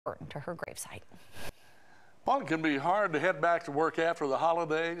to her gravesite. While it can be hard to head back to work after the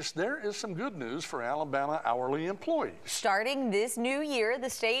holidays, there is some good news for Alabama hourly employees. Starting this new year, the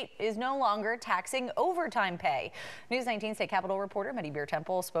state is no longer taxing overtime pay. News 19 State Capitol reporter Maddie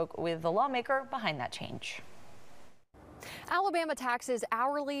Beer-Temple spoke with the lawmaker behind that change. Alabama taxes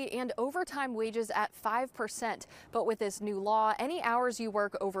hourly and overtime wages at 5%. But with this new law, any hours you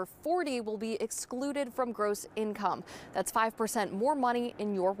work over 40 will be excluded from gross income. That's 5% more money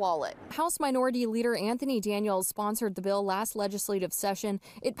in your wallet. House Minority Leader Anthony Daniels sponsored the bill last legislative session.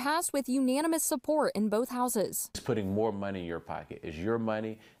 It passed with unanimous support in both houses. It's putting more money in your pocket. It's your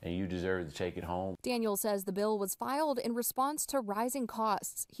money and you deserve to take it home. Daniels says the bill was filed in response to rising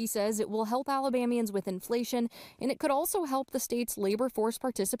costs. He says it will help Alabamians with inflation, and it could also help the state's labor force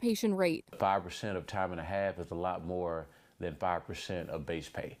participation rate. 5% of time and a half is a lot more than 5% of base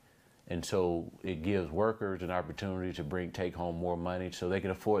pay. And so it gives workers an opportunity to take home more money so they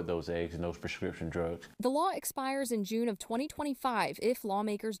can afford those eggs and those prescription drugs. The law expires in June of 2025 if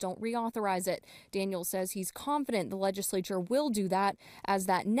lawmakers don't reauthorize it. Daniel says he's confident the legislature will do that, as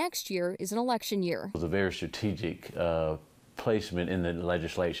that next year is an election year. It was a very strategic placement in the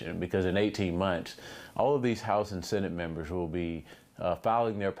legislation, because in 18 months, all of these House and Senate members will be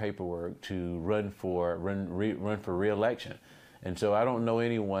filing their paperwork to run for re-election. And so I don't know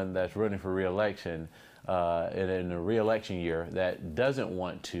anyone that's running for re-election in a re-election year that doesn't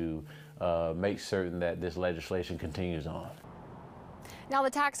want to make certain that this legislation continues on. Now, the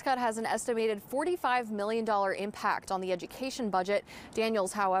tax cut has an estimated $45 million impact on the education budget.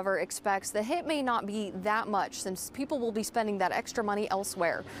 Daniels, however, expects the hit may not be that much, since people will be spending that extra money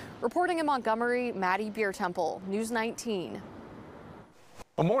elsewhere. Reporting in Montgomery, Maddie Beer-Temple, News 19.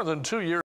 For more than 2 years.